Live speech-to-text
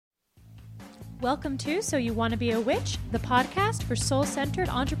Welcome to So You Want to Be a Witch, the podcast for soul-centered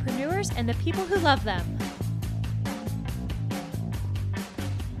entrepreneurs and the people who love them.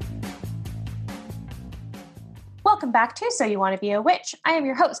 Welcome back to So You Want to Be a Witch. I am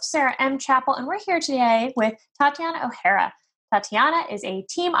your host, Sarah M. Chappell, and we're here today with Tatiana O'Hara. Tatiana is a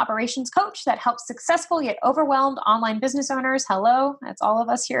team operations coach that helps successful yet overwhelmed online business owners, hello, that's all of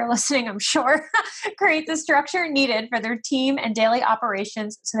us here listening, I'm sure, create the structure needed for their team and daily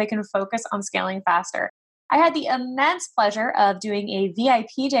operations so they can focus on scaling faster. I had the immense pleasure of doing a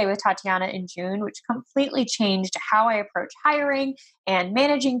VIP day with Tatiana in June, which completely changed how I approach hiring and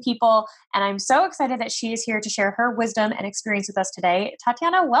managing people. And I'm so excited that she is here to share her wisdom and experience with us today.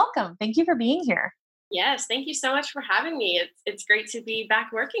 Tatiana, welcome. Thank you for being here. Yes, thank you so much for having me. It's great to be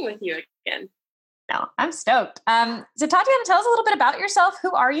back working with you again. No, I'm stoked. So Tatiana, tell us a little bit about yourself.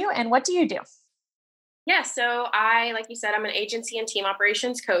 Who are you and what do you do? Yeah, so like you said, I'm an agency and team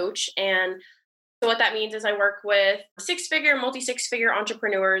operations coach. And so what that means is I work with multi-six-figure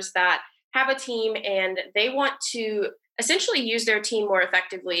entrepreneurs that have a team and they want to essentially use their team more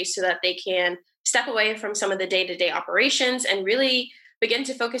effectively so that they can step away from some of the day-to-day operations and really begin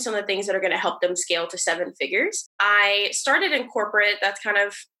to focus on the things that are going to help them scale to seven figures. I started in corporate. That's kind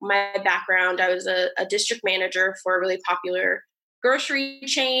of my background. I was a district manager for a really popular grocery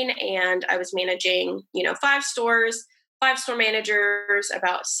chain, and I was managing, 5 stores, 5-store managers,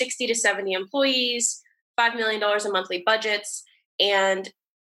 about 60 to 70 employees, $5 million in monthly budgets. And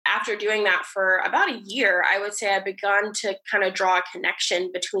after doing that for about a year, I would say I begun to kind of draw a connection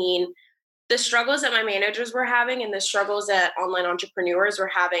between the struggles that my managers were having and the struggles that online entrepreneurs were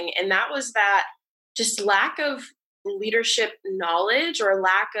having. And that was that just lack of leadership knowledge or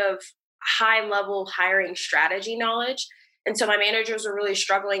lack of high level hiring strategy knowledge. And so my managers were really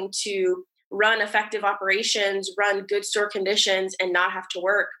struggling to run effective operations, run good store conditions, and not have to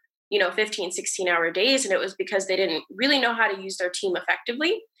work, 15, 16-hour days. And it was because they didn't really know how to use their team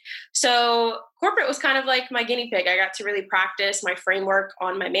effectively. So corporate was kind of like my guinea pig. I got to really practice my framework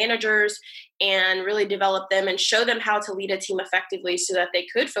on my managers and really develop them and show them how to lead a team effectively so that they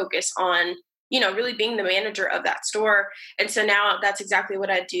could focus on, really being the manager of that store. And so now that's exactly what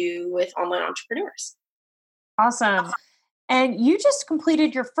I do with online entrepreneurs. Awesome. And you just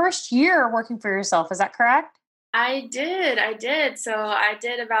completed your first year working for yourself. Is that correct? I did. So I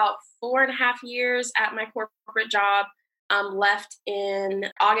did about 4.5 years at my corporate job. Left in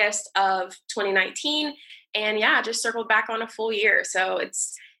August of 2019, and just circled back on a full year. So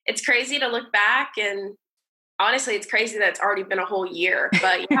it's crazy to look back, and honestly, it's crazy that it's already been a whole year.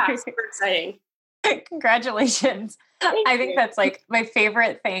 But it's super exciting. Congratulations! I think that's like my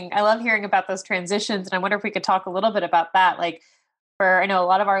favorite thing. I love hearing about those transitions, and I wonder if we could talk a little bit about that. I know a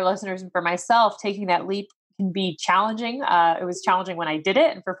lot of our listeners and for myself, taking that leap can be challenging. It was challenging when I did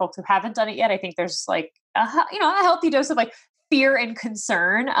it. And for folks who haven't done it yet, I think there's a healthy dose of fear and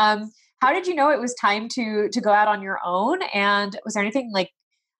concern. How did you know it was time to go out on your own? And was there anything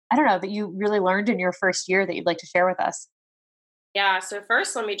that you really learned in your first year that you'd like to share with us? Yeah. So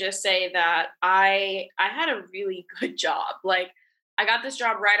first, let me just say that I had a really good job. I got this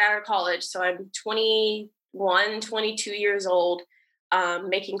job right out of college. So I'm 21, 22 years old.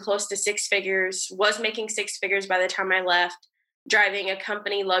 Making close to 6 figures, was making 6 figures by the time I left, driving a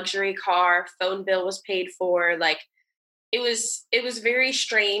company luxury car, phone bill was paid for. It was very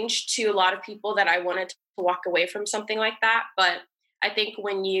strange to a lot of people that I wanted to walk away from something like that. But I think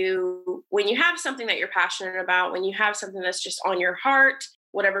when you have something that you're passionate about, when you have something that's just on your heart,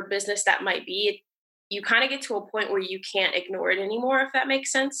 whatever business that might be, you kind of get to a point where you can't ignore it anymore, if that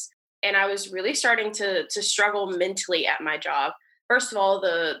makes sense. And I was really starting to struggle mentally at my job. First of all,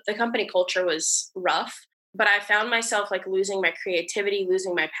 the company culture was rough, but I found myself losing my creativity,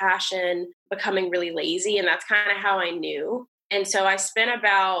 losing my passion, becoming really lazy. And that's kind of how I knew. And so I spent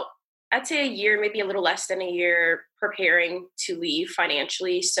about, I'd say a year, maybe a little less than a year preparing to leave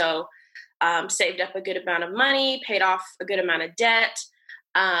financially. So saved up a good amount of money, paid off a good amount of debt.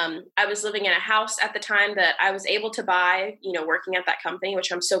 I was living in a house at the time that I was able to buy, working at that company,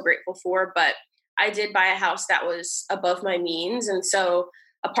 which I'm so grateful for. But I did buy a house that was above my means. And so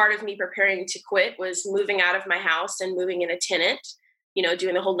a part of me preparing to quit was moving out of my house and moving in a tenant,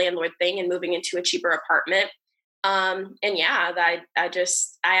 doing the whole landlord thing and moving into a cheaper apartment. I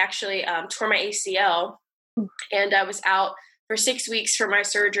actually tore my ACL and I was out for 6 weeks for my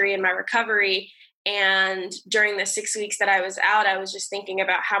surgery and my recovery. And during the 6 weeks that I was out, I was just thinking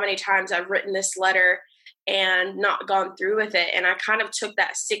about how many times I've written this letter and not gone through with it. And I kind of took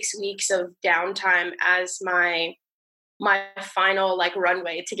that 6 weeks of downtime as my final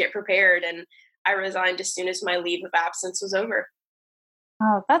runway to get prepared. And I resigned as soon as my leave of absence was over.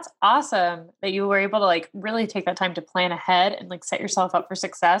 Oh, that's awesome that you were able to like really take that time to plan ahead and like set yourself up for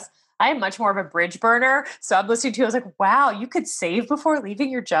success. I am much more of a bridge burner. So I'm listening to you, I was like, wow, you could save before leaving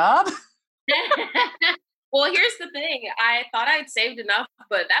your job. Well, here's the thing. I thought I'd saved enough,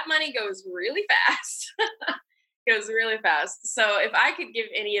 but that money goes really fast. Goes really fast. So if I could give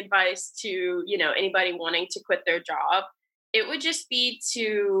any advice to, anybody wanting to quit their job, it would just be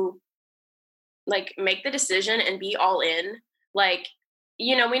to like make the decision and be all in. Like,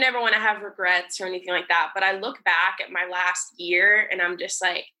 we never want to have regrets or anything like that. But I look back at my last year and I'm just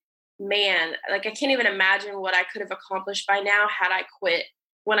like, man, like I can't even imagine what I could have accomplished by now had I quit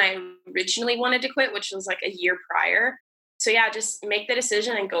when I originally wanted to quit, which was like a year prior. So yeah, just make the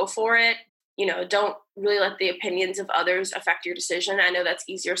decision and go for it. Don't really let the opinions of others affect your decision. I know that's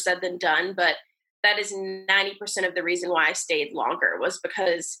easier said than done, but that is 90% of the reason why I stayed longer was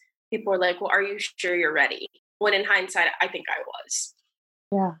because people were like, well, are you sure you're ready? When in hindsight, I think I was.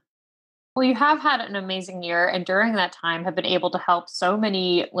 Yeah. Well, you have had an amazing year and during that time have been able to help so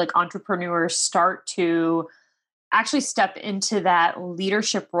many like entrepreneurs start to actually step into that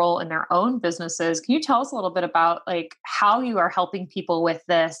leadership role in their own businesses. Can you tell us a little bit about like how you are helping people with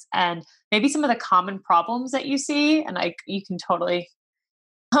this and maybe some of the common problems that you see? And like you can totally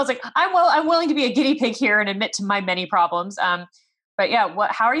I was like, I'm willing to be a guinea pig here and admit to my many problems. But yeah,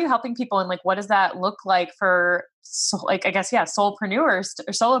 how are you helping people and like what does that look like for like I guess yeah, or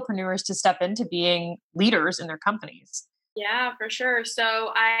solopreneurs to step into being leaders in their companies? Yeah, for sure.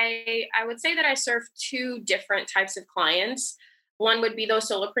 So I would say that I serve two different types of clients. One would be those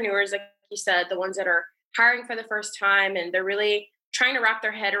solopreneurs, like you said, the ones that are hiring for the first time and they're really trying to wrap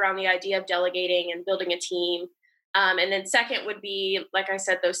their head around the idea of delegating and building a team. And then second would be, like I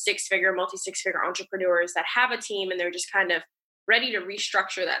said, those multi-six-figure entrepreneurs that have a team and they're just kind of ready to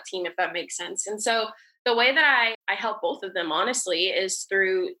restructure that team, if that makes sense. And so the way that I help both of them, honestly, is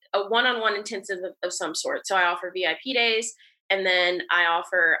through a one-on-one intensive of some sort. So I offer VIP days and then I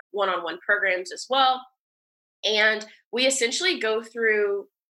offer one-on-one programs as well. And we essentially go through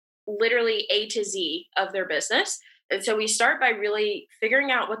literally A to Z of their business. And so we start by really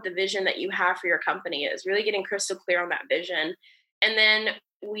figuring out what the vision that you have for your company is, really getting crystal clear on that vision. And then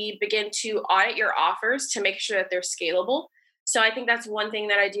we begin to audit your offers to make sure that they're scalable. So I think that's one thing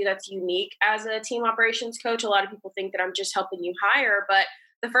that I do that's unique as a team operations coach. A lot of people think that I'm just helping you hire, but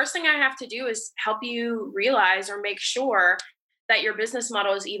the first thing I have to do is help you realize or make sure that your business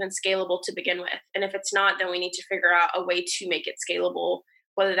model is even scalable to begin with. And if it's not, then we need to figure out a way to make it scalable,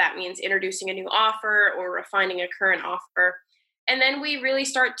 whether that means introducing a new offer or refining a current offer. And then we really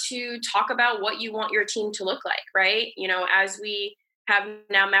start to talk about what you want your team to look like, right? As we have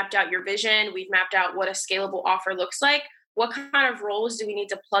now mapped out your vision, we've mapped out what a scalable offer looks like. What kind of roles do we need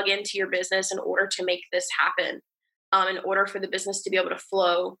to plug into your business in order to make this happen? In order for the business to be able to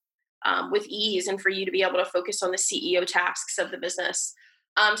flow with ease and for you to be able to focus on the CEO tasks of the business.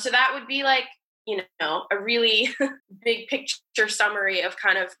 So that would be like, a really big picture summary of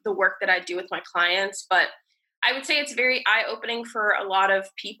kind of the work that I do with my clients. But I would say it's very eye-opening for a lot of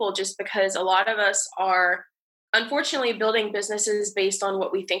people just because a lot of us are unfortunately building businesses based on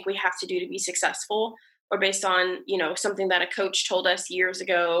what we think we have to do to be successful or based on, something that a coach told us years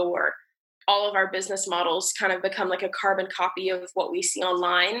ago, or all of our business models kind of become like a carbon copy of what we see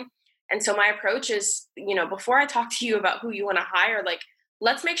online. And so my approach is, before I talk to you about who you want to hire, like,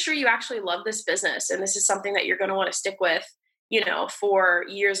 let's make sure you actually love this business. And this is something that you're going to want to stick with, for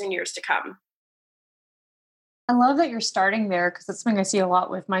years and years to come. I love that you're starting there because that's something I see a lot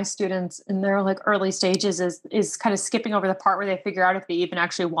with my students in their like early stages is kind of skipping over the part where they figure out if they even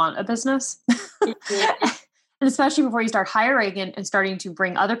actually want a business. Mhm. And especially before you start hiring and starting to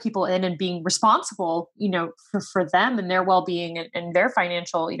bring other people in and being responsible, for them and their well-being and their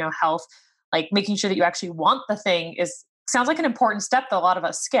financial, health, like making sure that you actually want the thing is sounds like an important step that a lot of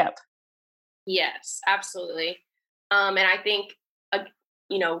us skip. Yes, absolutely. And I think, uh,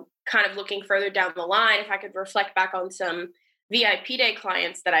 kind of looking further down the line, if I could reflect back on some VIP day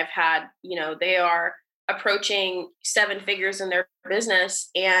clients that I've had, they are approaching seven figures in their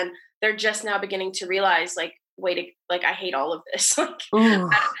business and they're just now beginning to realize like, wait, like I hate all of this. Like, Ooh.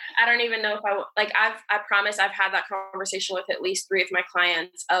 I don't even know if I promise I've had that conversation with at least three of my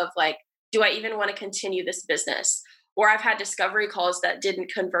clients of like, do I even want to continue this business? Or I've had discovery calls that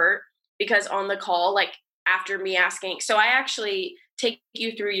didn't convert because on the call, like after me asking, so I actually take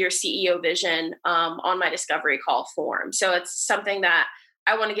you through your CEO vision on my discovery call form. So it's something that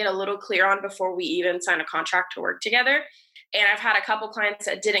I want to get a little clear on before we even sign a contract to work together. And I've had a couple clients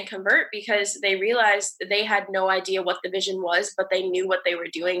that didn't convert because they realized they had no idea what the vision was, but they knew what they were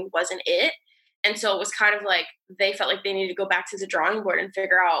doing wasn't it. And so it was kind of like they felt like they needed to go back to the drawing board and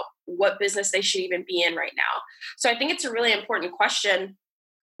figure out what business they should even be in right now. So I think it's a really important question.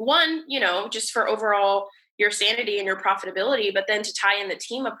 One, just for overall your sanity and your profitability, but then to tie in the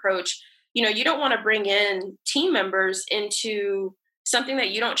team approach, you don't want to bring in team members into something that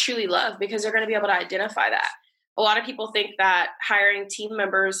you don't truly love because they're going to be able to identify that. A lot of people think that hiring team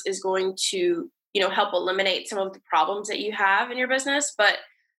members is going to, help eliminate some of the problems that you have in your business. But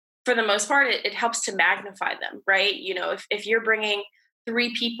for the most part, it helps to magnify them, right? If you're bringing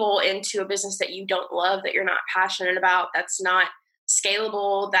 3 people into a business that you don't love, that you're not passionate about, that's not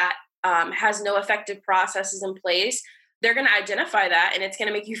scalable, that has no effective processes in place, they're going to identify that, and it's going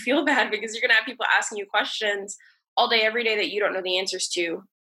to make you feel bad because you're going to have people asking you questions all day, every day that you don't know the answers to.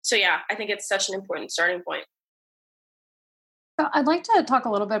 So yeah, I think it's such an important starting point. So I'd like to talk a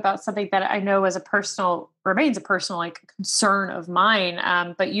little bit about something that I know remains a personal like concern of mine.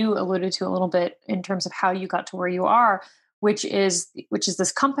 But you alluded to a little bit in terms of how you got to where you are, which is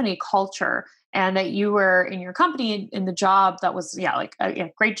this company culture, and that you were in your company in the job that was like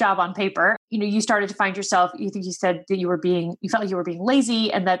a great job on paper. You started to find yourself. You think you said that you felt like you were being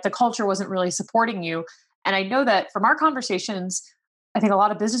lazy, and that the culture wasn't really supporting you. And I know that from our conversations, I think a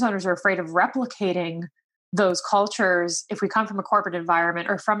lot of business owners are afraid of replicating those cultures if we come from a corporate environment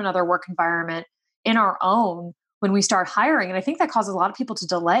or from another work environment in our own when we start hiring. And I think that causes a lot of people to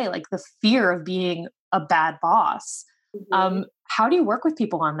delay, like the fear of being a bad boss. Mm-hmm. How do you work with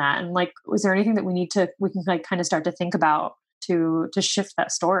people on that? And like, was there anything that we can like kind of start to think about to shift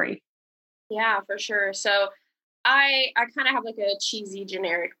that story? Yeah, for sure. So I kind of have like a cheesy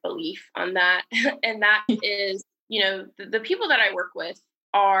generic belief on that. And that is, the people that I work with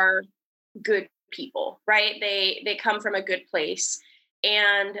are good people, right? They come from a good place.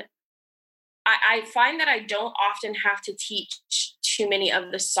 And I find that I don't often have to teach too many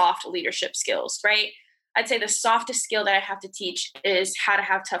of the soft leadership skills, right? I'd say the softest skill that I have to teach is how to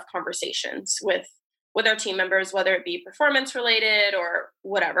have tough conversations with our team members, whether it be performance related or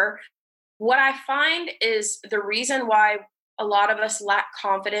whatever. What I find is the reason why a lot of us lack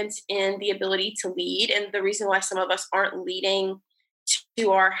confidence in the ability to lead, and the reason why some of us aren't leading to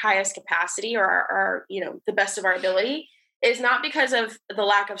our highest capacity or our the best of our ability, is not because of the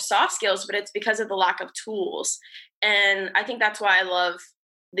lack of soft skills, but it's because of the lack of tools. And I think that's why I love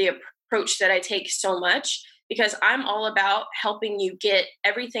the approach that I take so much, because I'm all about helping you get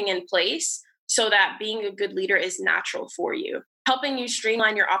everything in place so that being a good leader is natural for you, helping you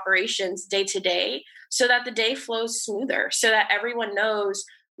streamline your operations day to day so that the day flows smoother, so that everyone knows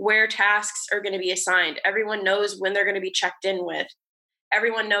where tasks are going to be assigned. Everyone knows when they're going to be checked in with.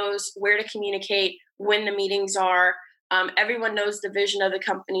 Everyone knows where to communicate, when the meetings are. Everyone knows the vision of the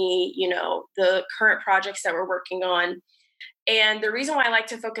company, the current projects that we're working on. And the reason why I like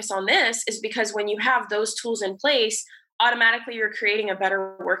to focus on this is because when you have those tools in place, automatically you're creating a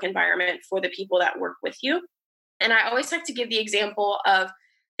better work environment for the people that work with you. And I always like to give the example of,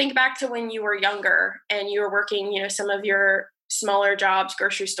 think back to when you were younger and you were working, some of your smaller jobs,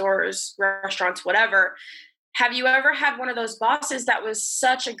 grocery stores, restaurants, whatever. Have you ever had one of those bosses that was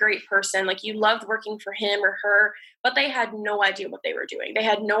such a great person? Like you loved working for him or her, but they had no idea what they were doing. They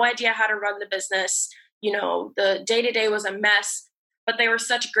had no idea how to run the business. The day-to-day was a mess, but they were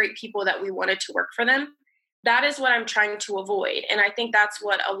such great people that we wanted to work for them. That is what I'm trying to avoid. And I think that's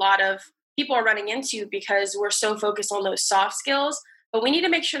what a lot of people are running into, because we're so focused on those soft skills, but we need to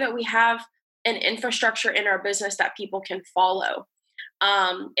make sure that we have an infrastructure in our business that people can follow.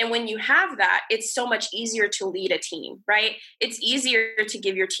 And when you have that, it's so much easier to lead a team, right? It's easier to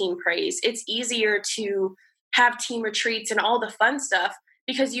give your team praise. It's easier to have team retreats and all the fun stuff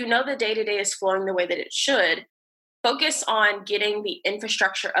because the day-to-day is flowing the way that it should. Focus on getting the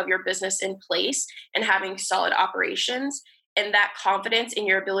infrastructure of your business in place and having solid operations. And that confidence in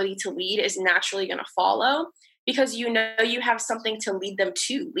your ability to lead is naturally going to follow, because you have something to lead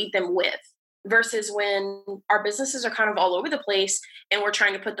them with. Versus when our businesses are kind of all over the place and we're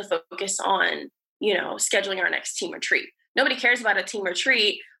trying to put the focus on, scheduling our next team retreat. Nobody cares about a team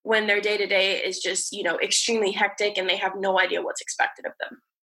retreat when their day-to-day is just, extremely hectic and they have no idea what's expected of them.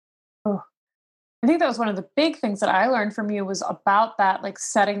 Oh, I think that was one of the big things that I learned from you was about that, like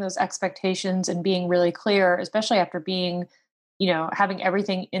setting those expectations and being really clear, especially after being, having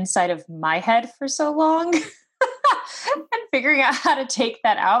everything inside of my head for so long. And figuring out how to take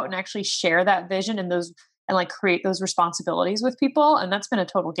that out and actually share that vision and like create those responsibilities with people. And that's been a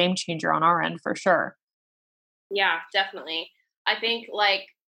total game changer on our end for sure. Yeah, definitely. I think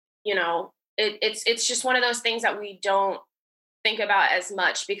it's just one of those things that we don't think about as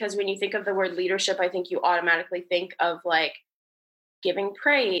much, because when you think of the word leadership, I think you automatically think of like giving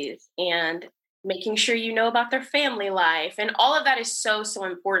praise and making sure you know about their family life. And all of that is so, so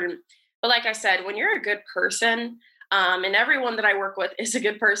important. But like I said, when you're a good person, and everyone that I work with is a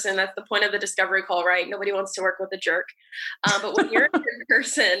good person. That's the point of the discovery call, right? Nobody wants to work with a jerk. But when you're a good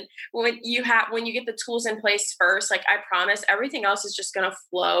person, when you get the tools in place first, like I promise, everything else is just going to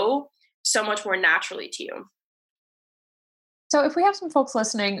flow so much more naturally to you. So if we have some folks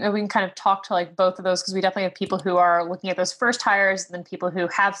listening, and we can kind of talk to like both of those, because we definitely have people who are looking at those first hires and then people who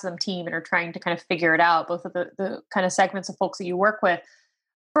have some team and are trying to kind of figure it out, both of the kind of segments of folks that you work with.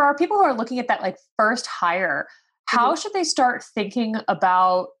 For our people who are looking at that like first hire, how should they start thinking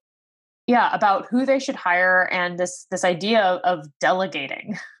about, about who they should hire and this idea of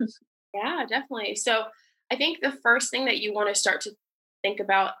delegating? Yeah, definitely. So I think the first thing that you want to start to think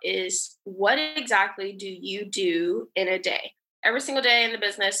about is, what exactly do you do in a day? Every single day in the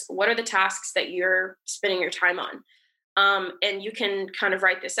business, what are the tasks that you're spending your time on? And you can kind of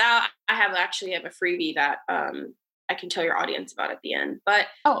write this out. I have a freebie that I can tell your audience about at the end. But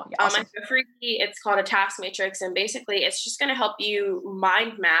Yeah, awesome. I have a freebie. It's called a task matrix, and basically, it's just going to help you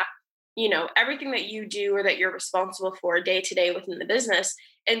mind map, everything that you do or that you're responsible for day to day within the business,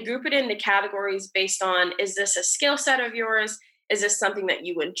 and group it into categories based on: is this a skill set of yours? Is this something that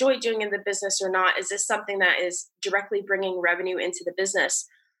you enjoy doing in the business or not? Is this something that is directly bringing revenue into the business?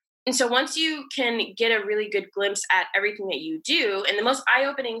 And so once you can get a really good glimpse at everything that you do, and the most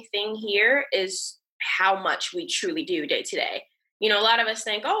eye-opening thing here is how much we truly do day to day. A lot of us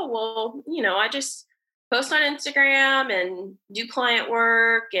think, oh, well, I just post on Instagram and do client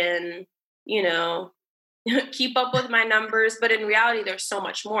work and, keep up with my numbers. But in reality, there's so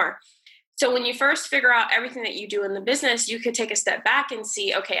much more. So when you first figure out everything that you do in the business, you could take a step back and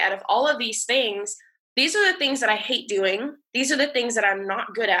see, okay, out of all of these things, these are the things that I hate doing. These are the things that I'm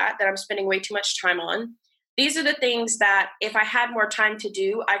not good at, that I'm spending way too much time on. These are the things that if I had more time to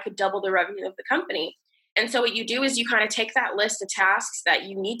do, I could double the revenue of the company. And so what you do is you kind of take that list of tasks that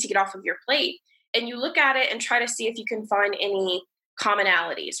you need to get off of your plate, and you look at it and try to see if you can find any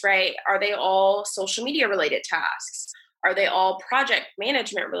commonalities, right? Are they all social media related tasks? Are they all project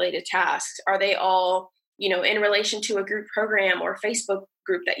management related tasks? Are they all, in relation to a group program or Facebook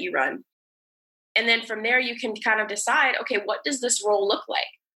group that you run? And then from there, you can kind of decide, okay, what does this role look like?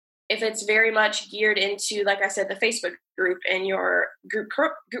 If it's very much geared into, like I said, the Facebook group and your group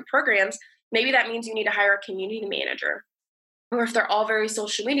programs, maybe that means you need to hire a community manager. Or if they're all very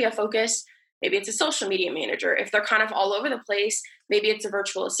social media focused, maybe it's a social media manager. If they're kind of all over the place, maybe it's a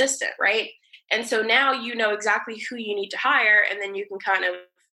virtual assistant, right? And so now you know exactly who you need to hire, and then you can kind of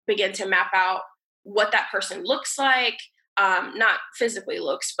begin to map out what that person looks like, not physically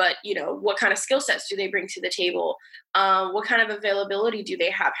looks, but what kind of skill sets do they bring to the table? What kind of availability do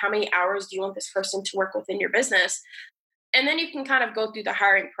they have? How many hours do you want this person to work within your business? And then you can kind of go through the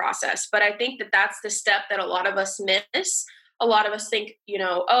hiring process. But I think that that's the step that a lot of us miss. A lot of us think,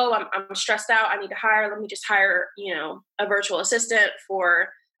 oh, I'm stressed out, I need to hire. Let me just hire, a virtual assistant for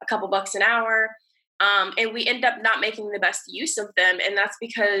a couple bucks an hour. And we end up not making the best use of them. And that's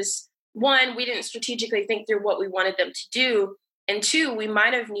because, one, we didn't strategically think through what we wanted them to do. And two, we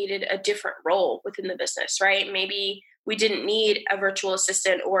might have needed a different role within the business, right? Maybe we didn't need a virtual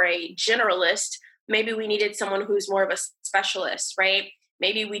assistant or a generalist. Maybe we needed someone who's more of a specialist, right?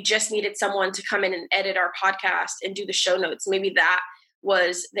 Maybe we just needed someone to come in and edit our podcast and do the show notes. Maybe that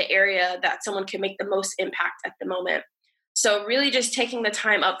was the area that someone could make the most impact at the moment. So really just taking the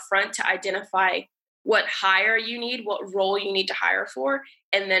time up front to identify what hire you need, what role you need to hire for,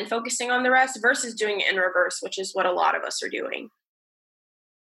 and then focusing on the rest versus doing it in reverse, which is what a lot of us are doing.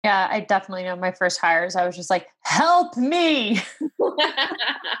 Yeah, I definitely know my first hires. I was just like, help me.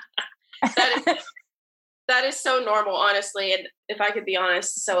 That is so normal, honestly. And if I could be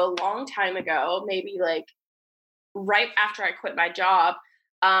honest, so a long time ago, maybe like right after I quit my job,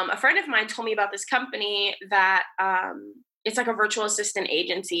 a friend of mine told me about this company that it's like a virtual assistant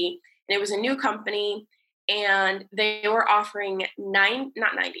agency. And it was a new company, and they were offering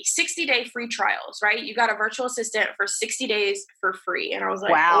 60-day free trials, right? You got a virtual assistant for 60 days for free. And I was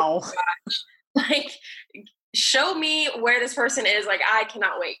like, wow. Oh my gosh, like, show me where this person is. Like, I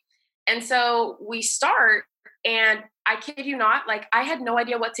cannot wait. And so we start, and I kid you not, like, I had no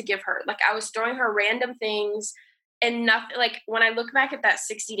idea what to give her. Like, I was throwing her random things and nothing. Like, when I look back at that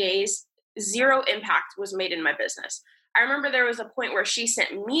 60 days, zero impact was made in my business. I remember there was a point where she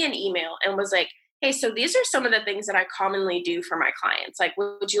sent me an email and was like, hey, so these are some of the things that I commonly do for my clients. Like,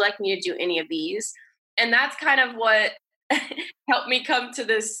 would you like me to do any of these? And that's kind of what helped me come to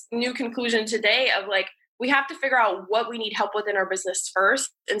this new conclusion today of like, we have to figure out what we need help with in our business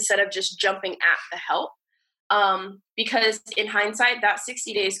first instead of just jumping at the help. Because in hindsight, that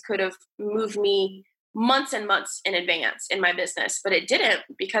 60 days could have moved me months and months in advance in my business, but it didn't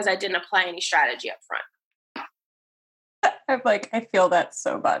because I didn't apply any strategy up front. I'm like, I feel that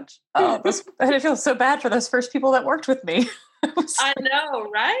so much. Oh, I feel so bad for those first people that worked with me. I know,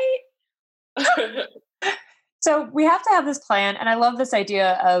 right? So we have to have this plan, and I love this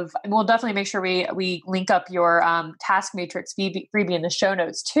idea of. And we'll definitely make sure we link up your task matrix freebie in the show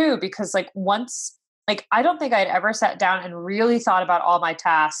notes too, because I don't think I'd ever sat down and really thought about all my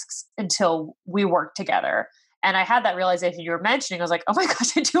tasks until we worked together. And I had that realization you were mentioning. I was like, oh my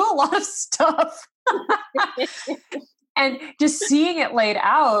gosh, I do a lot of stuff. And just seeing it laid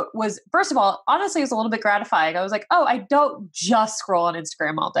out was, first of all, honestly, it was a little bit gratifying. I was like, oh, I don't just scroll on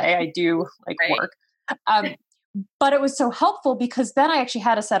Instagram all day. I do work. But it was so helpful because then I actually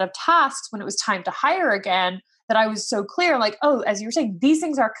had a set of tasks when it was time to hire again that I was so clear, like, oh, as you were saying, these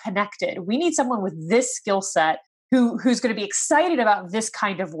things are connected. We need someone with this skill set who's going to be excited about this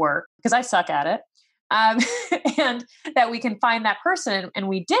kind of work because I suck at it. And that we can find that person. And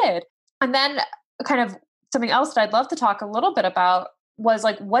we did. And then kind of something else that I'd love to talk a little bit about was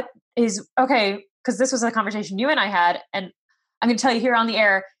like, what is, okay, because this was a conversation you and I had, and I'm going to tell you here on the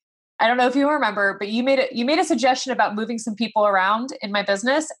air, I don't know if you remember, but you made a suggestion about moving some people around in my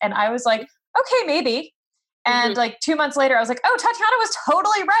business. And I was like, okay, maybe. And like 2 months later, I was like, oh, Tatiana was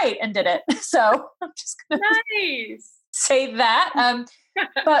totally right and did it. So I'm just going to say that.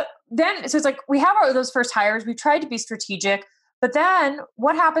 But then, so it's like, we have those first hires. We tried to be strategic. But then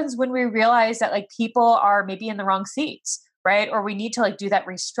what happens when we realize that like people are maybe in the wrong seats, right? Or we need to like do that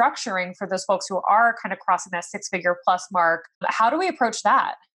restructuring for those folks who are kind of crossing that 6-figure plus mark. How do we approach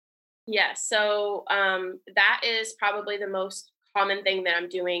that? Yeah. So that is probably the most common thing that I'm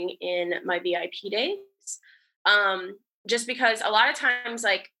doing in my VIP days. Just because a lot of times,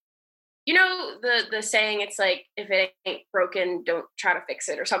 like, you know, the saying, it's like, if it ain't broken, don't try to fix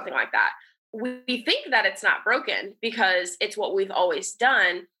it or something like that. We think that it's not broken because it's what we've always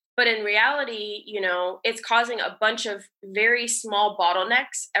done. But in reality, you know, it's causing a bunch of very small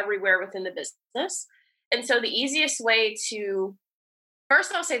bottlenecks everywhere within the business. And so I'll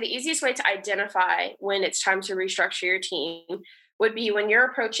say the easiest way to identify when it's time to restructure your team would be when you're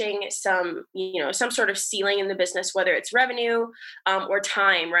approaching some sort of ceiling in the business, whether it's revenue or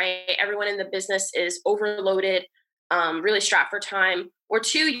time, right? Everyone in the business is overloaded, really strapped for time. Or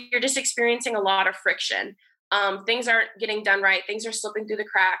 2, you're just experiencing a lot of friction. Things aren't getting done right. Things are slipping through the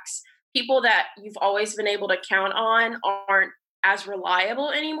cracks. People that you've always been able to count on aren't as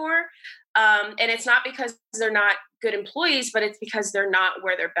reliable anymore. And it's not because they're not good employees, but it's because they're not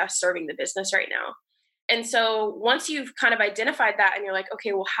where they're best serving the business right now. And so once you've kind of identified that and you're like,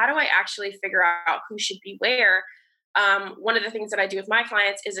 okay, well, how do I actually figure out who should be where? One of the things that I do with my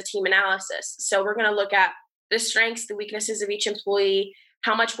clients is a team analysis. So we're going to look at the strengths, the weaknesses of each employee,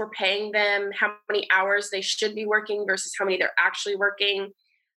 how much we're paying them, how many hours they should be working versus how many they're actually working.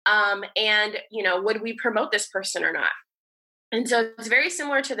 And, you know, would we promote this person or not? And so it's very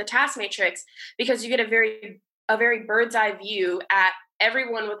similar to the task matrix because you get a very bird's eye view at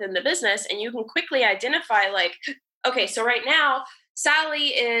everyone within the business, and you can quickly identify like, okay, so right now Sally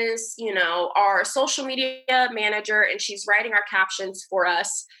is, you know, our social media manager, and she's writing our captions for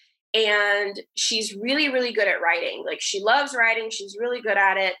us. And she's really, really good at writing. Like, she loves writing. She's really good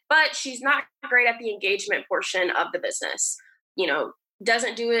at it, but she's not great at the engagement portion of the business. You know,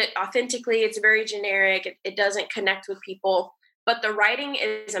 doesn't do it authentically. It's very generic. It doesn't connect with people, but the writing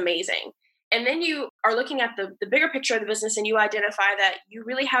is amazing. And then you are looking at the bigger picture of the business, and you identify that you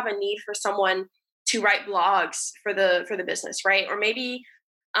really have a need for someone to write blogs for the business, right? Or maybe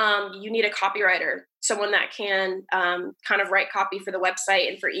you need a copywriter, someone that can kind of write copy for the website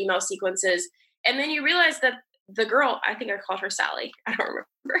and for email sequences. And then you realize that the girl, I think I called her Sally. I don't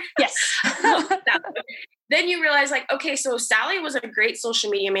remember. Yes. Then you realize like, okay, so Sally was a great social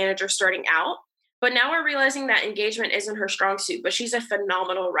media manager starting out, but now we're realizing that engagement isn't her strong suit, but she's a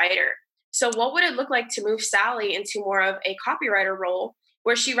phenomenal writer. So what would it look like to move Sally into more of a copywriter role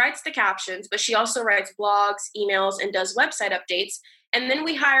where she writes the captions, but she also writes blogs, emails, and does website updates? And then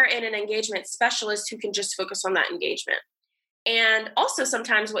we hire in an engagement specialist who can just focus on that engagement. And also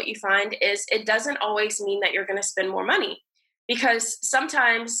sometimes what you find is it doesn't always mean that you're going to spend more money, because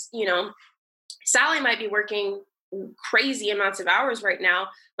sometimes, you know, Sally might be working crazy amounts of hours right now,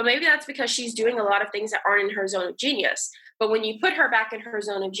 but maybe that's because she's doing a lot of things that aren't in her zone of genius. But when you put her back in her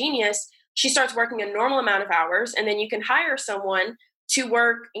zone of genius, she starts working a normal amount of hours, and then you can hire someone to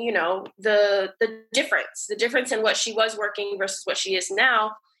work, you know, the difference in what she was working versus what she is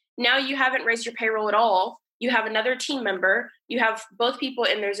now. Now you haven't raised your payroll at all. you have another team member, you have both people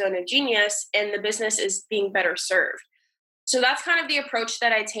in their zone of genius, and the business is being better served. So that's kind of the approach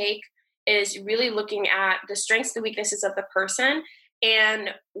that I take, is really looking at the strengths, the weaknesses of the person, and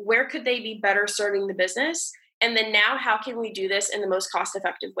where could they be better serving the business? And then now, how can we do this in the most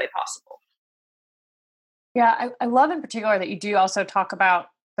cost-effective way possible? Yeah, I love in particular that you do also talk about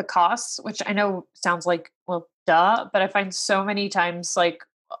the costs, which I know sounds like, well, duh, but I find so many times like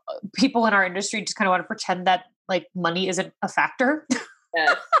people in our industry just kind of want to pretend that like money isn't a factor.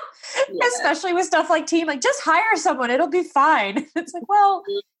 Yes. Yes. Especially with stuff like team, like just hire someone, it'll be fine. It's like, well,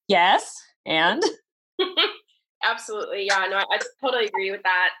 yes, and Absolutely. Yeah, no, I totally agree with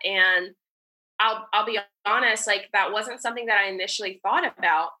that. And I'll be honest, like that wasn't something that I initially thought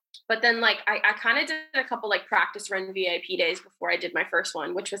about. But then like I kind of did a couple like practice run VIP days before I did my first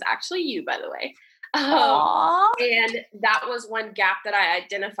one, which was actually you, by the way. Aww. And that was one gap that I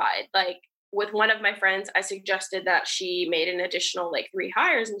identified. Like with one of my friends, I suggested that she made an additional like 3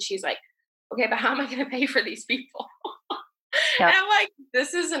 hires, and she's like, okay, but how am I going to pay for these people? And Yep. I'm like,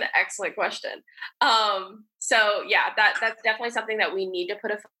 this is an excellent question. So yeah, that's definitely something that we need to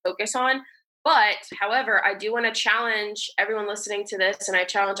put a focus on. But however, I do want to challenge everyone listening to this, and I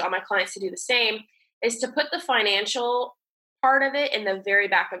challenge all my clients to do the same, is to put the financial part of it in the very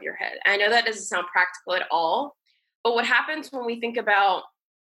back of your head. I know that doesn't sound practical at all, but what happens when we think about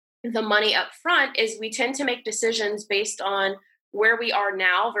the money up front is we tend to make decisions based on where we are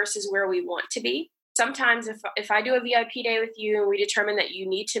now versus where we want to be. Sometimes if I do a VIP day with you and we determine that you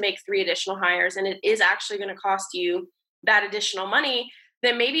need to make 3 additional hires and it is actually going to cost you that additional money,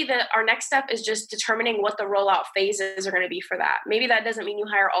 then maybe our next step is just determining what the rollout phases are going to be for that. Maybe that doesn't mean you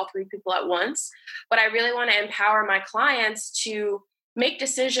hire all 3 people at once, but I really want to empower my clients to make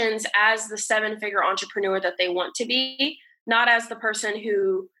decisions as the 7-figure entrepreneur that they want to be, not as the person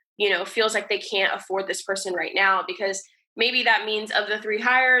who, feels like they can't afford this person right now, because maybe that means of the 3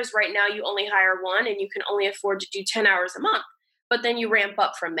 hires right now, you only hire 1 and you can only afford to do 10 hours a month, but then you ramp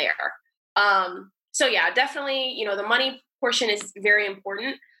up from there. So yeah, definitely, the money portion is very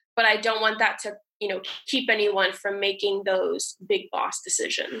important, but I don't want that to, keep anyone from making those big boss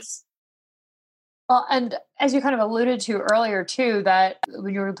decisions. Well, and as you kind of alluded to earlier too, that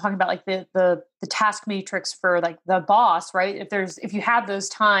when you were talking about like the task matrix for like the boss, right? If you have those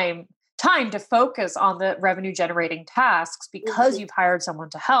time to focus on the revenue generating tasks because Mhm. you've hired someone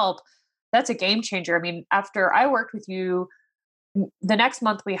to help, that's a game changer. I mean, after I worked with you, the next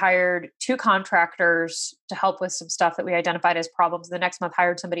month we hired 2 contractors to help with some stuff that we identified as problems. The next month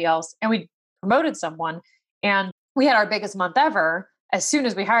hired somebody else, and we promoted someone, and we had our biggest month ever as soon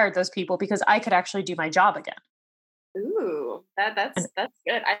as we hired those people because I could actually do my job again. Ooh, that's And, that's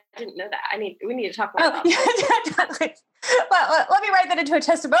good. I didn't know that. We need to talk more oh, about yeah, well, let me write that into a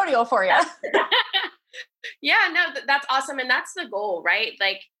testimonial for you. that. Yeah, no, that's awesome, and that's the goal, right?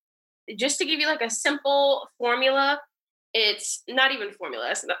 Like, just to give you like a simple formula, it's not even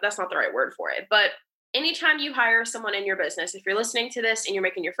formula. That's not the right word for it. But anytime you hire someone in your business, if you're listening to this and you're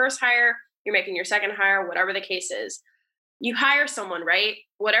making your first hire, you're making your second hire, whatever the case is, you hire someone, right?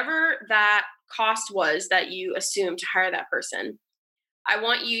 Whatever that cost was that you assumed to hire that person, I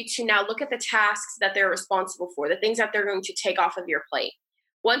want you to now look at the tasks that they're responsible for, the things that they're going to take off of your plate.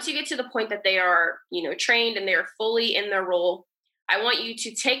 Once you get to the point that they are, trained and they are fully in their role, I want you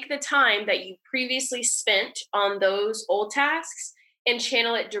to take the time that you previously spent on those old tasks and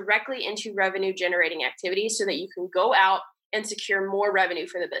channel it directly into revenue generating activities so that you can go out and secure more revenue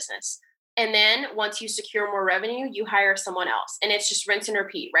for the business. And then once you secure more revenue, you hire someone else. And it's just rinse and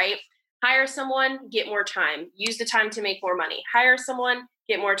repeat, right? Hire someone, get more time, use the time to make more money. Hire someone,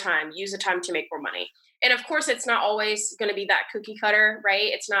 get more time, use the time to make more money. And of course, it's not always going to be that cookie cutter, right?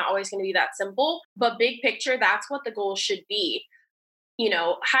 It's not always going to be that simple. But big picture, that's what the goal should be.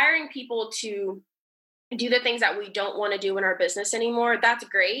 Hiring people to do the things that we don't want to do in our business anymore, that's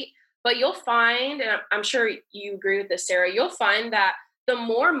great. But you'll find, and I'm sure you agree with this, Sarah, you'll find that the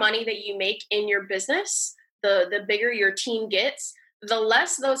more money that you make in your business, the bigger your team gets, the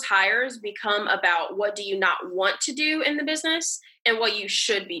less those hires become about what do you not want to do in the business and what you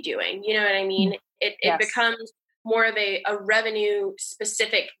should be doing. You know what I mean? It Yes. becomes more of a revenue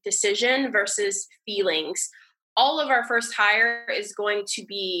specific decision versus feelings. All of our first hire is going to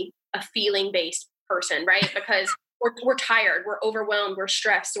be a feeling based person, right? Because we're tired, we're overwhelmed, we're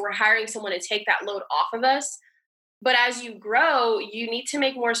stressed. So we're hiring someone to take that load off of us. But as you grow, you need to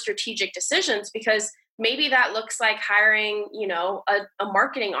make more strategic decisions, because maybe that looks like hiring, a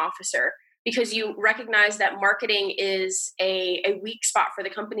marketing officer, because you recognize that marketing is a weak spot for the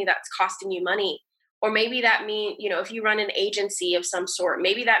company that's costing you money. Or maybe that means, if you run an agency of some sort,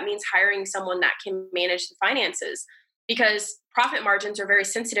 maybe that means hiring someone that can manage the finances, because profit margins are very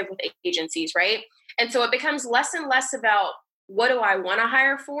sensitive with agencies, right? And so it becomes less and less about what do I want to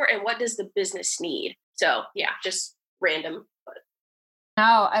hire for and what does the business need? So yeah, just random. But. No,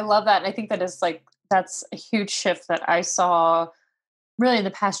 I love that. And I think that is that's a huge shift that I saw really in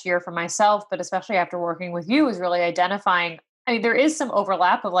the past year for myself, but especially after working with you, is really identifying. I mean, there is some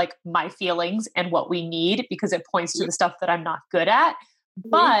overlap of my feelings and what we need, because it points to the stuff that I'm not good at.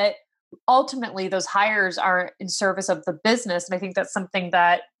 But ultimately, those hires are in service of the business. And I think that's something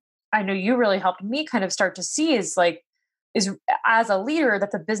that I know you really helped me kind of start to see is as a leader,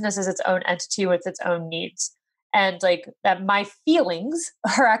 that the business is its own entity with its own needs. And that my feelings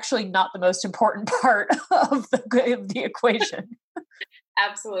are actually not the most important part of the equation.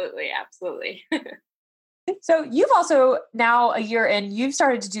 Absolutely. Absolutely. So you've also, now a year in, you've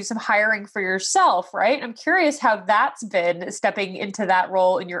started to do some hiring for yourself, right? I'm curious how that's been, stepping into that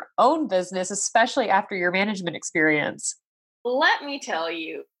role in your own business, especially after your management experience. Let me tell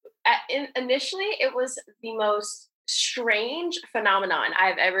you, initially it was the most strange phenomenon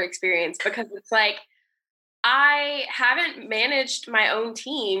I've ever experienced, because it's I haven't managed my own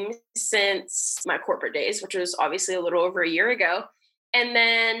team since my corporate days, which was obviously a little over a year ago. And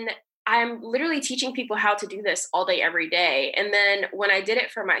then I'm literally teaching people how to do this all day, every day. And then when I did it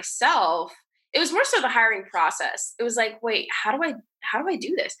for myself, it was more so the hiring process. It was wait, how do I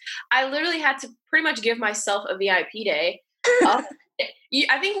do this? I literally had to pretty much give myself a VIP day.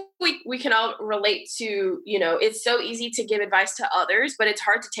 I think we can all relate to, it's so easy to give advice to others, but it's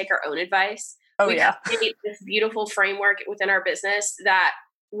hard to take our own advice. We create this beautiful framework within our business that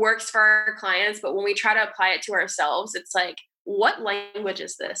works for our clients, but when we try to apply it to ourselves, it's what language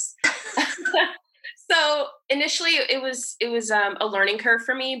is this? So initially it was a learning curve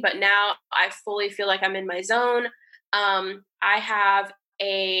for me, but now I fully feel like I'm in my zone. I had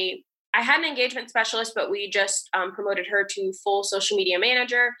an engagement specialist, but we just promoted her to full social media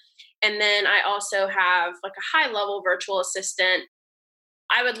manager. And then I also have a high level virtual assistant.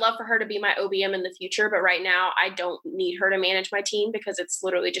 I would love for her to be my OBM in the future, but right now I don't need her to manage my team, because it's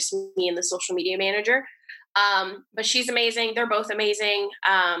literally just me and the social media manager. But she's amazing. They're both amazing.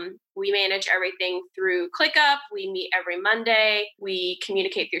 We manage everything through ClickUp. We meet every Monday. We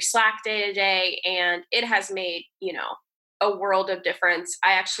communicate through Slack day to day, and it has made, a world of difference.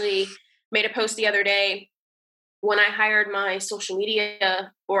 I actually made a post the other day when I hired my social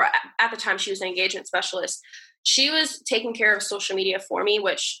media, or at the time she was an engagement specialist. She was taking care of social media for me,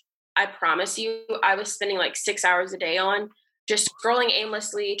 which I promise you, I was spending 6 hours a day on, just scrolling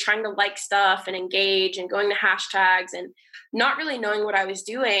aimlessly, trying to like stuff and engage and going to hashtags and not really knowing what I was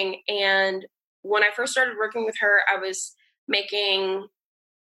doing. And when I first started working with her, I was making,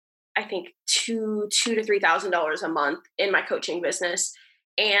 I think, $2,000 to $3,000 a month in my coaching business.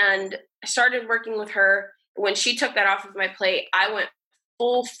 And I started working with her. When she took that off of my plate, I went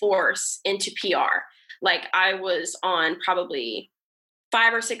full force into PR. I was on probably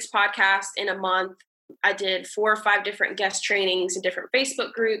 5 or 6 podcasts in a month. I did 4 or 5 different guest trainings in different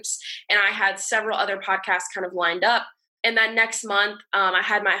Facebook groups, and I had several other podcasts kind of lined up. And that next month, I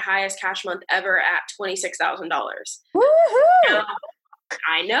had my highest cash month ever at $26,000. Woohoo!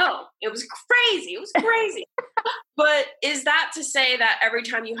 I know, it was crazy. It was crazy. But is that to say that every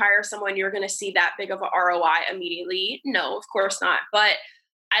time you hire someone, you're going to see that big of a ROI immediately? No, of course not. But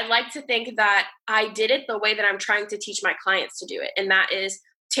I like to think that I did it the way that I'm trying to teach my clients to do it. And that is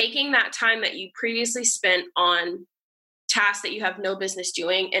taking that time that you previously spent on tasks that you have no business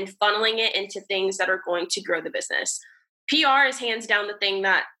doing and funneling it into things that are going to grow the business. PR is hands down the thing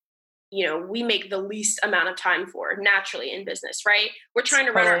that, we make the least amount of time for naturally in business, right? We're trying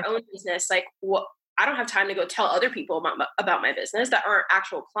to run our own business. I don't have time to go tell other people about my business that aren't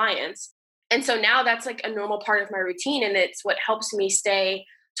actual clients. And so now that's a normal part of my routine. And it's what helps me stay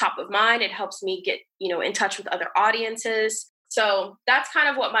top of mind. It helps me get, in touch with other audiences. So that's kind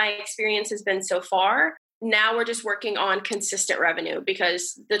of what my experience has been so far. Now we're just working on consistent revenue,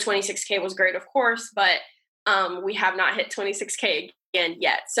 because the 26K was great, of course, but we have not hit 26K again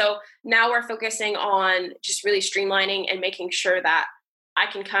yet. So now we're focusing on just really streamlining and making sure that I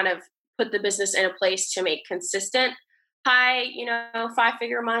can kind of put the business in a place to make consistent high,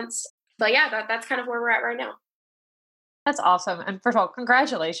 5-figure months. But yeah, that's kind of where we're at right now. That's awesome. And first of all,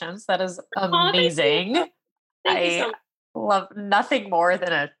 congratulations. That is amazing. Thank you so much. Love nothing more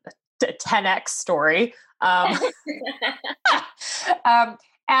than a 10x story. And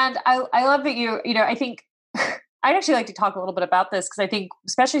I love that I think I'd actually like to talk a little bit about this, because I think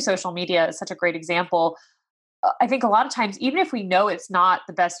especially social media is such a great example. I think a lot of times, even if we know it's not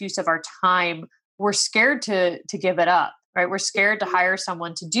the best use of our time, we're scared to give it up, right? We're scared to hire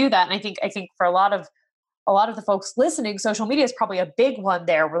someone to do that. And I think for a lot of the folks listening, social media is probably a big one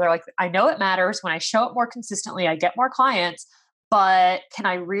there where they're like, I know it matters. When I show up more consistently, I get more clients, but can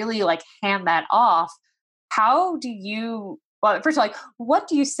I really like hand that off? How do you, well, first of all, like, what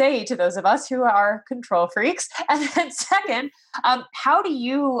do you say to those of us who are control freaks? And then second, how do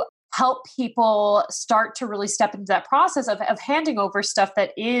you help people start to really step into that process of handing over stuff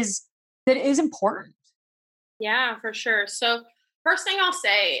that is important? Yeah, for sure. So, first thing I'll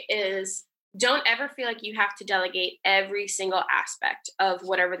say is don't ever feel like you have to delegate every single aspect of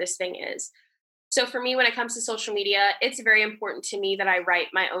whatever this thing is. So, for me, when it comes to social media, it's very important to me that I write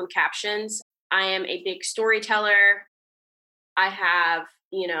my own captions. I am a big storyteller. I have,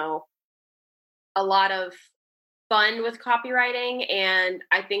 a lot of fun with copywriting. And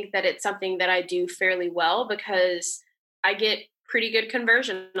I think that it's something that I do fairly well because I get pretty good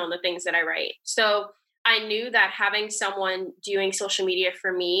conversion on the things that I write. So I knew that having someone doing social media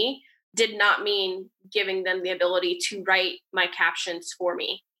for me did not mean giving them the ability to write my captions for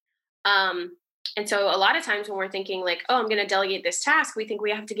me. And so a lot of times when we're thinking like, oh, I'm going to delegate this task, we think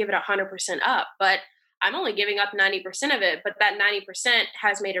we have to give it 100% up, but I'm only giving up 90% of it, but that 90%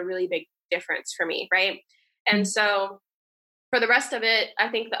 has made a really big difference for me. Right. And so for the rest of it, I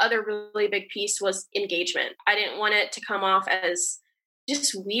think the other really big piece was engagement. I didn't want it to come off as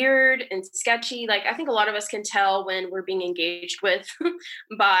just weird and sketchy. Like I think a lot of us can tell when we're being engaged with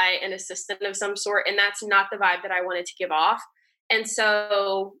by an assistant of some sort, and that's not the vibe that I wanted to give off. And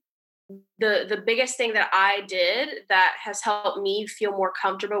so the biggest thing that I did that has helped me feel more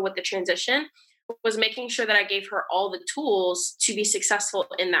comfortable with the transition was making sure that I gave her all the tools to be successful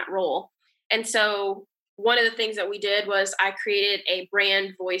in that role. And so one of the things that we did was I created a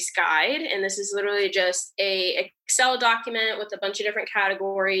brand voice guide. And this is literally just a Excel document with a bunch of different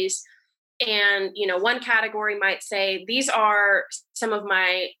categories. And, one category might say, these are some of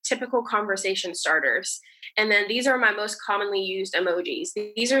my typical conversation starters. And then these are my most commonly used emojis.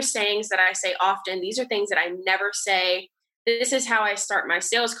 These are sayings that I say often. These are things that I never say. This is how I start my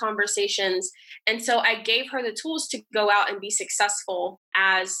sales conversations. And so I gave her the tools to go out and be successful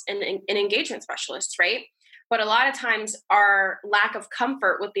as an engagement specialist, right? But a lot of times our lack of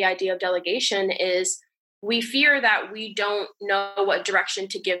comfort with the idea of delegation is we fear that we don't know what direction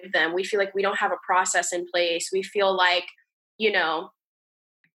to give them. We feel like we don't have a process in place. We feel like,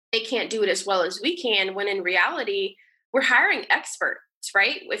 they can't do it as well as we can, when in reality, we're hiring experts,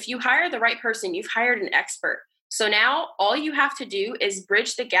 right? If you hire the right person, you've hired an expert. So now all you have to do is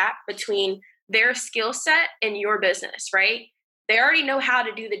bridge the gap between their skill set and your business, right? They already know how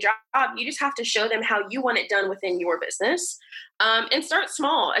to do the job. You just have to show them how you want it done within your business. And start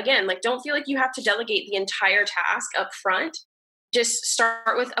small. Again, like don't feel like you have to delegate the entire task up front. Just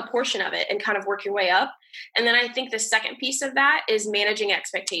start with a portion of it and kind of work your way up. And then I think the second piece of that is managing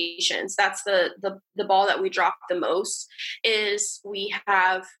expectations. That's the ball that we drop the most. Is we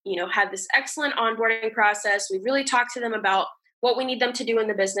have, had this excellent onboarding process. We really talked to them about what we need them to do in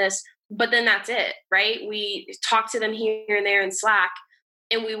the business, but then that's it, right? We talk to them here and there in Slack,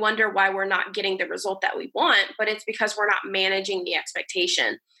 and we wonder why we're not getting the result that we want, but it's because we're not managing the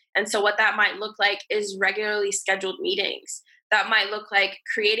expectation. And so what that might look like is regularly scheduled meetings. That might look like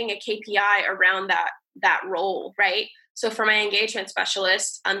creating a KPI around that role, right? So for my engagement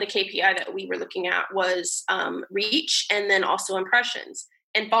specialist, the KPI that we were looking at was reach, and then also impressions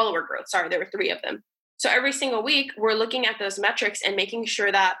and follower growth. Sorry, there were 3 of them. So every single week, we're looking at those metrics and making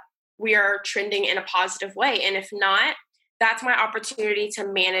sure that we are trending in a positive way. And if not, that's my opportunity to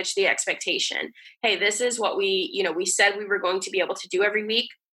manage the expectation. Hey, this is what we said we were going to be able to do every week.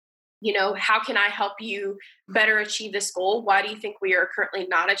 How can I help you better achieve this goal? Why do you think we are currently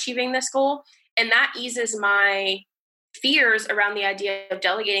not achieving this goal? And that eases my fears around the idea of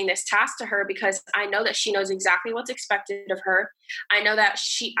delegating this task to her, because I know that she knows exactly what's expected of her. I know that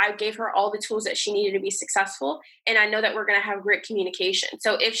I gave her all the tools that she needed to be successful. And I know that we're going to have great communication.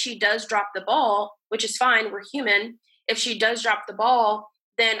 So if she does drop the ball, which is fine, we're human. If she does drop the ball,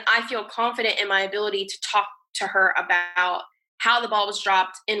 then I feel confident in my ability to talk to her about how the ball was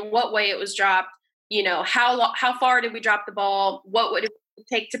dropped, in what way it was dropped, how far did we drop the ball? What would it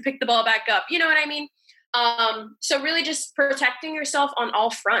take to pick the ball back up? You know what I mean? So really just protecting yourself on all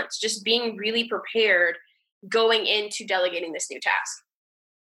fronts, just being really prepared going into delegating this new task.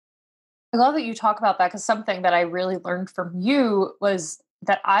 I love that you talk about that, because something that I really learned from you was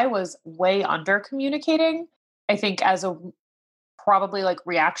that I was way under communicating. I think as a probably like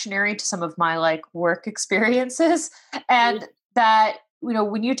reactionary to some of my like work experiences, and that,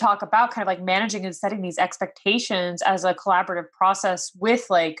 when you talk about kind of like managing and setting these expectations as a collaborative process with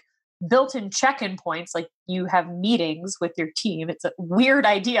like built-in check-in points, like you have meetings with your team. It's a weird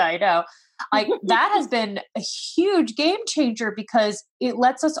idea, I know. Like that has been a huge game changer because it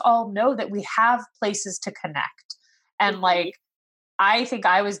lets us all know that we have places to connect. And like, I think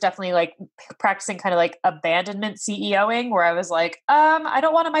I was definitely like practicing kind of like abandonment CEOing where I was like, I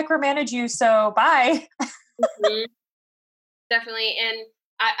don't want to micromanage you. So bye. Mm-hmm. Definitely. And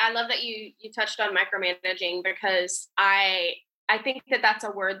I love that you touched on micromanaging because I think that that's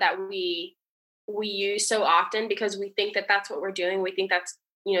a word that we use so often because we think that that's what we're doing. We think that's,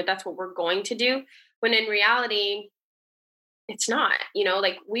 that's what we're going to do. When in reality, it's not,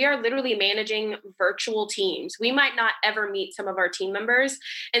 like we are literally managing virtual teams. We might not ever meet some of our team members.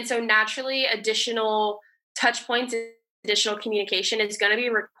 And so naturally additional touch points, additional communication is going to be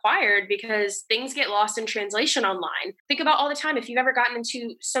required because things get lost in translation online. Think about all the time, if you've ever gotten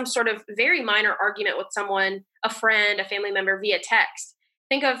into some sort of very minor argument with someone, a friend, a family member via text,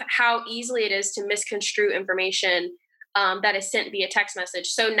 think of how easily it is to misconstrue information that is sent via text message.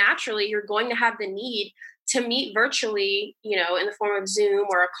 So naturally, you're going to have the need to meet virtually, in the form of Zoom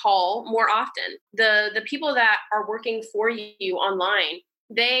or a call more often. The people that are working for you online,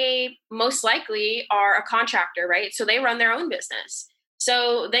 they most likely are a contractor, right? So they run their own business.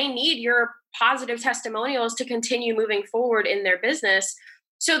 So they need your positive testimonials to continue moving forward in their business.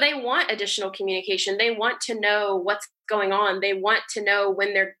 So they want additional communication. They want to know what's going on. They want to know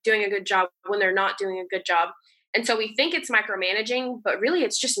when they're doing a good job, when they're not doing a good job. And so we think it's micromanaging, but really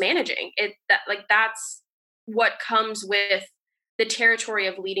it's just managing it. That's what comes with the territory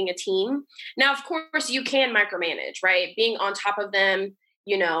of leading a team. Now, of course, you can micromanage, right? Being on top of them,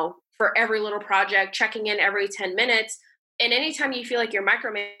 for every little project, checking in every 10 minutes. And anytime you feel like you're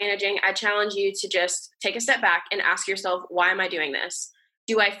micromanaging, I challenge you to just take a step back and ask yourself, why am I doing this?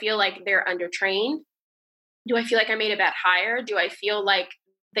 Do I feel like they're undertrained? Do I feel like I made a bad hire? Do I feel like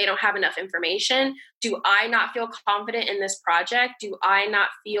they don't have enough information? Do I not feel confident in this project? Do I not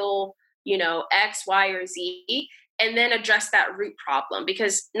feel, X, Y, or Z? And then address that root problem.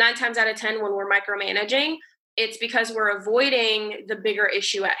 Because 9 times out of 10, when we're micromanaging, it's because we're avoiding the bigger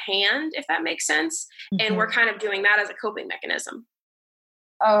issue at hand, if that makes sense. Mm-hmm. And we're kind of doing that as a coping mechanism.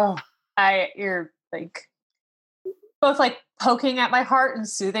 Oh, you're like both like poking at my heart and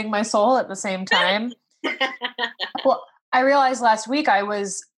soothing my soul at the same time. Well, I realized last week I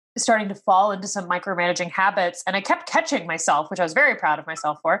was starting to fall into some micromanaging habits and I kept catching myself, which I was very proud of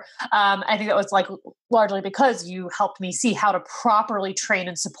myself for. I think that was like largely because you helped me see how to properly train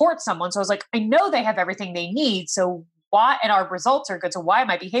and support someone. So I was like, I know they have everything they need. So why, and our results are good. So why am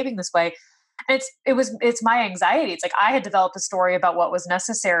I behaving this way? And it's my anxiety. It's like I had developed a story about what was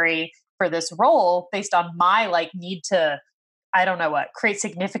necessary for this role based on my like need to, I don't know what, create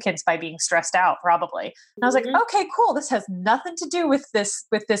significance by being stressed out, probably. And I was like, okay, cool. This has nothing to do with this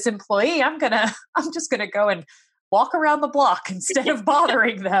employee. I'm just gonna go and walk around the block instead of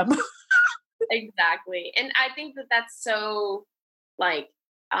bothering them. Exactly. And I think that that's so like,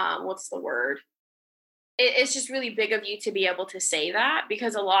 what's the word? It's just really big of you to be able to say that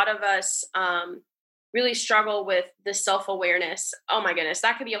because a lot of us really struggle with the self-awareness. Oh my goodness,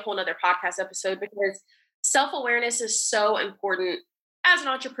 that could be a whole nother podcast episode because self-awareness is so important as an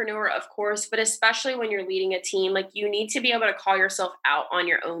entrepreneur, of course, but especially when you're leading a team, like you need to be able to call yourself out on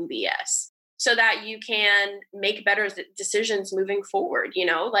your own BS so that you can make better decisions moving forward.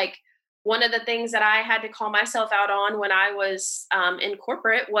 Like one of the things that I had to call myself out on when I was in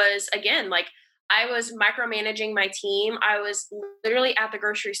corporate was, again, like I was micromanaging my team. I was literally at the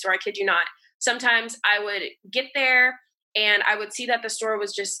grocery store. I kid you not. Sometimes I would get there and I would see that the store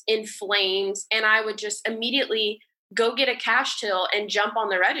was just in flames and I would just immediately go get a cash till and jump on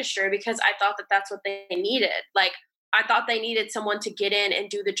the register because I thought that that's what they needed. Like I thought they needed someone to get in and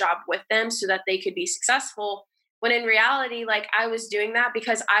do the job with them so that they could be successful. When in reality, like I was doing that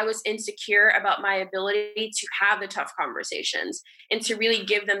because I was insecure about my ability to have the tough conversations and to really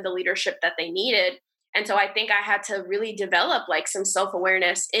give them the leadership that they needed. And so I think I had to really develop like some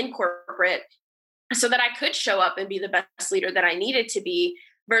self-awareness in corporate so that I could show up and be the best leader that I needed to be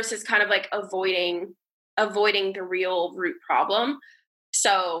versus kind of like avoiding the real root problem.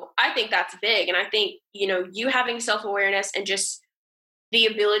 So I think that's big. And I think, you having self-awareness and just the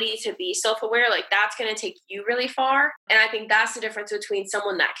ability to be self-aware, like that's going to take you really far. And I think that's the difference between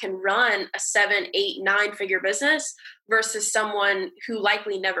someone that can run a 7, 8, 9-figure business versus someone who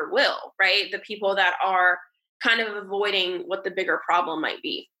likely never will, right? The people that are kind of avoiding what the bigger problem might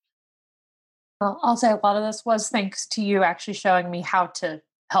be. Well, I'll say a lot of this was thanks to you actually showing me how to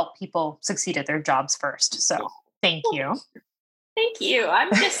help people succeed at their jobs first. So thank you. Thank you.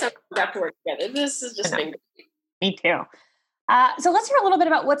 I'm just so glad to work together. This has just been great. Me too. So let's hear a little bit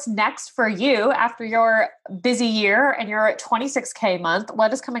about what's next for you after your busy year and your 26K month.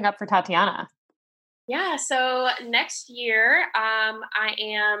 What is coming up for Tatiana? Yeah, so next year, I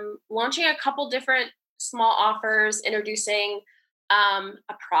am launching a couple different small offers, introducing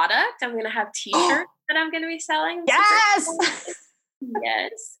a product. I'm going to have Oh, t-shirts that I'm going to be selling. I'm super yes. excited.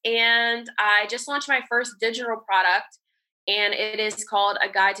 Yes. And I just launched my first digital product, and it is called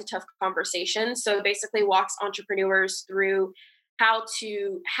A Guide to Tough Conversations. So basically walks entrepreneurs through how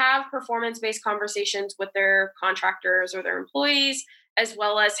to have performance-based conversations with their contractors or their employees, as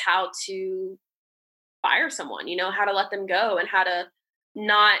well as how to fire someone, how to let them go and how to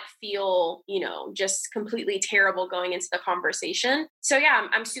not feel, just completely terrible going into the conversation. So yeah,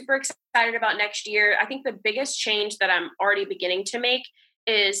 I'm super excited about next year. I think the biggest change that I'm already beginning to make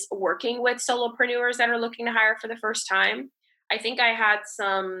is working with solopreneurs that are looking to hire for the first time. I think I had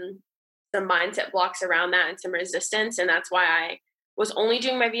some mindset blocks around that and some resistance, and that's why I was only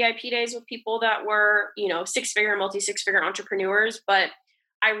doing my VIP days with people that were, six-figure, multi-six-figure entrepreneurs, but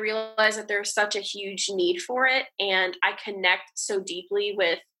I realize that there's such a huge need for it. And I connect so deeply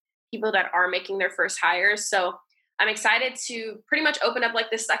with people that are making their first hires. So I'm excited to pretty much open up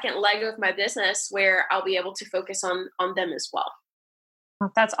like the second leg of my business where I'll be able to focus on them as well. Oh,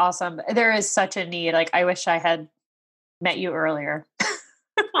 that's awesome. There is such a need. Like, I wish I had met you earlier.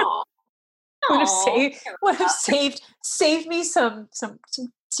 Oh, would have oh, saved would have saved me some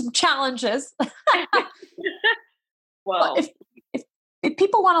challenges. Well, Whoa. if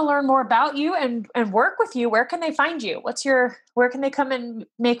people want to learn more about you and work with you, where can they find you? Where can they come and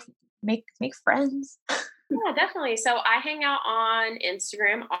make friends? Yeah, definitely. So I hang out on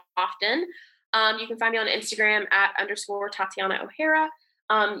Instagram often. You can find me on Instagram at _Tatiana O'Hara.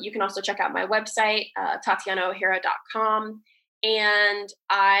 You can also check out my website, TatianaO'Hara.com. And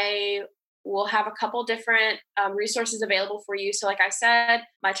I will have a couple different resources available for you. So like I said,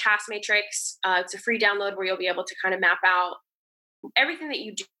 my task matrix, it's a free download where you'll be able to kind of map out everything that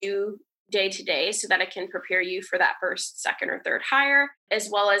you do day to day so that it can prepare you for that first, second, or third hire, as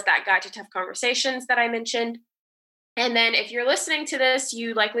well as that guide to tough conversations that I mentioned. And then if you're listening to this,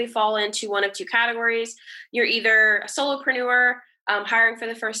 you likely fall into one of two categories. You're either a solopreneur hiring for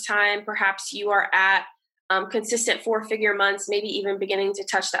the first time. Perhaps you are at consistent 4-figure months, maybe even beginning to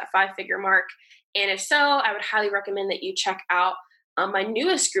touch that 5-figure mark. And if so, I would highly recommend that you check out my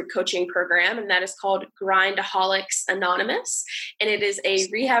newest group coaching program, and that is called Grindaholics Anonymous. And it is a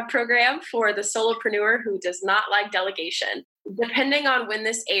rehab program for the solopreneur who does not like delegation. Depending on when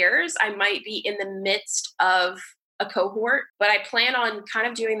this airs, I might be in the midst of a cohort, but I plan on kind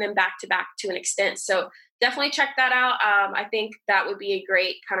of doing them back to back to an extent. So definitely check that out. I think that would be a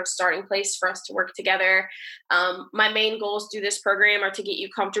great kind of starting place for us to work together. My main goals through this program are to get you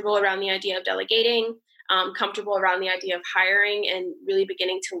comfortable around the idea of delegating, comfortable around the idea of hiring, and really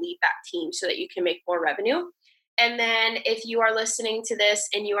beginning to lead that team so that you can make more revenue. And then if you are listening to this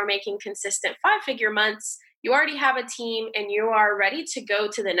and you are making consistent 5-figure months, you already have a team and you are ready to go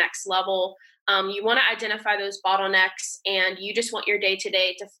to the next level. You want to identify those bottlenecks and you just want your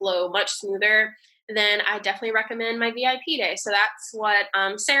day-to-day to flow much smoother, then I definitely recommend my VIP day. So that's what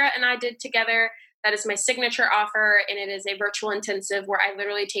Sarah and I did together. That is my signature offer, and it is a virtual intensive where I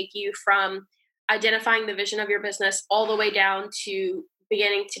literally take you from identifying the vision of your business all the way down to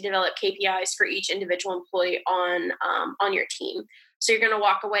beginning to develop KPIs for each individual employee on your team. So you're going to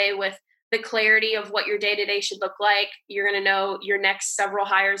walk away with the clarity of what your day-to-day should look like. You're going to know your next several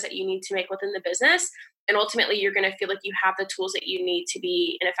hires that you need to make within the business. And ultimately, you're going to feel like you have the tools that you need to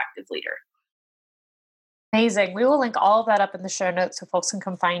be an effective leader. Amazing. We will link all of that up in the show notes so folks can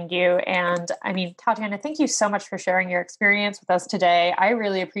come find you. And I mean, Tatiana, thank you so much for sharing your experience with us today. I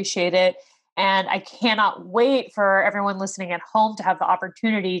really appreciate it. And I cannot wait for everyone listening at home to have the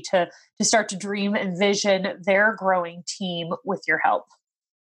opportunity to start to dream and vision their growing team with your help.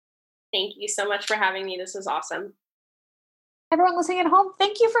 Thank you so much for having me. This was awesome. Everyone listening at home,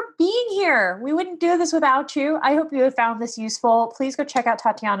 thank you for being here. We wouldn't do this without you. I hope you have found this useful. Please go check out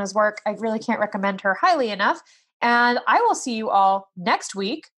Tatiana's work. I really can't recommend her highly enough. And I will see you all next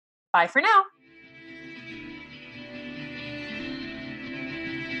week. Bye for now.